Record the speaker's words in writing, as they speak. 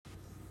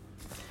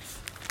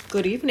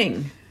Good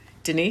evening.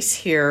 Denise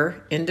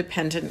here,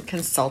 independent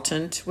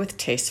consultant with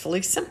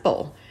Tastefully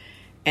Simple.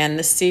 And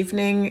this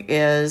evening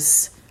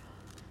is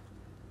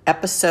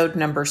episode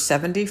number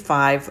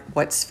 75,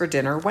 What's for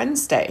Dinner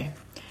Wednesday.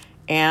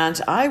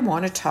 And I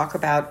want to talk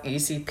about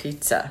easy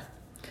pizza.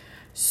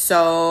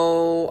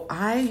 So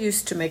I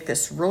used to make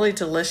this really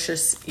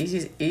delicious,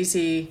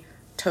 easy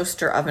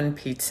toaster oven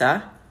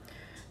pizza.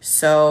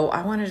 So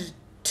I wanted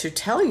to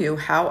tell you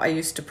how I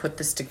used to put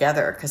this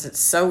together because it's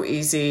so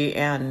easy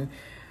and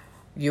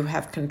you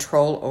have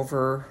control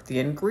over the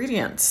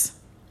ingredients.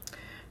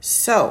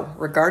 So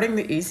regarding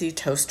the easy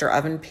toaster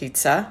oven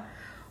pizza,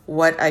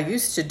 what I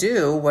used to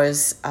do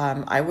was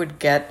I would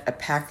get a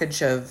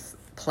package of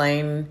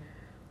plain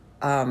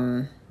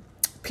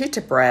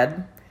pita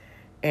bread,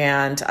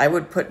 and I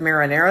would put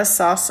marinara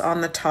sauce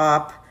on the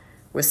top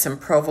with some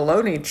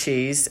provolone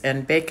cheese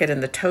and bake it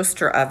in the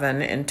toaster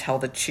oven until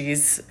the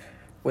cheese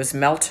was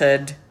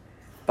melted,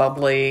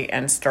 bubbly,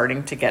 and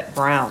starting to get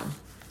brown.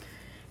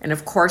 And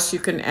of course, you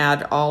can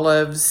add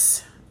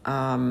olives,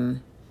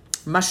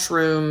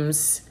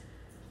 mushrooms,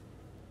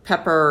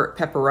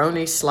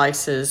 pepperoni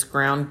slices,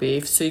 ground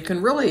beef. So you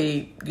can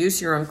really use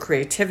your own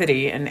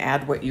creativity and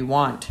add what you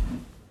want.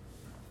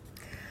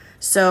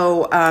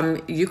 So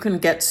you can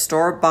get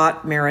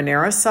store-bought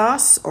marinara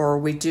sauce, or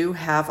we do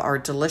have our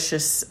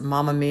delicious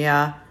Mamma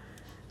Mia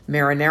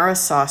marinara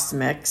sauce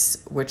mix,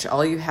 which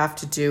all you have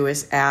to do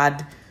is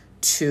add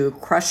to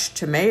crushed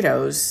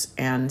tomatoes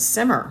and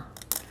simmer.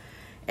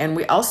 And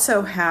we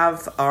also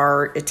have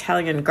our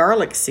Italian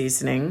garlic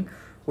seasoning,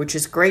 which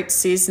is great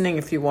seasoning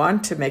if you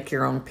want to make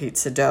your own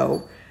pizza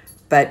dough,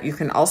 but you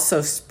can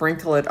also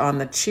sprinkle it on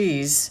the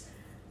cheese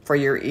for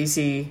your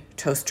easy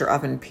toaster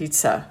oven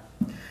pizza.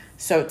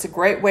 So it's a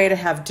great way to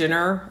have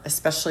dinner,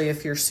 especially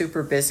if you're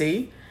super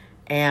busy.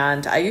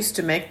 And I used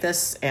to make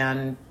this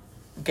and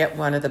get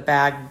one of the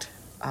bagged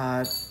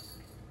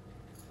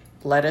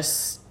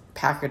lettuce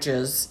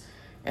packages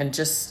and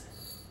just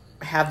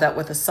have that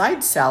with a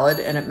side salad,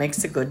 and it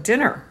makes a good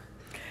dinner.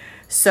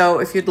 So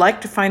if you'd like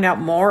to find out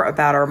more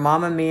about our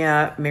Mamma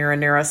Mia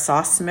marinara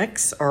sauce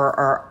mix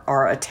or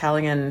our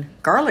Italian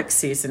garlic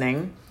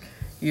seasoning,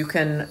 you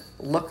can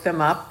look them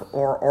up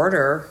or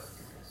order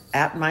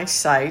at my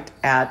site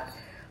at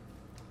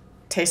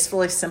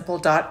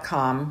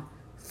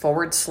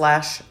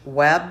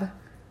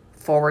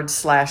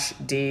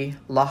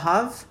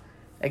tastefullysimple.com/web/D.Lahav.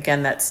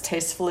 Again, that's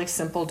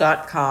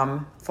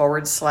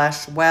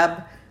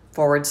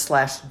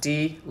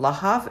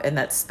tastefullysimple.com/web/D.Lahav, and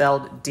that's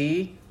spelled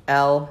DLAHAV.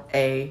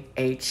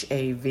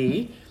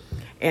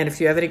 And if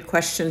you have any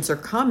questions or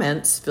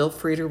comments, feel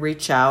free to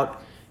reach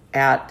out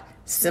at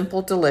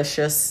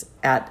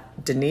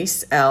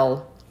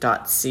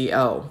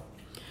simpledelicious@denisel.co.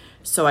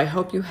 So I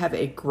hope you have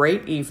a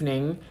great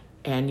evening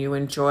and you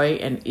enjoy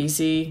an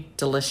easy,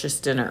 delicious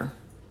dinner.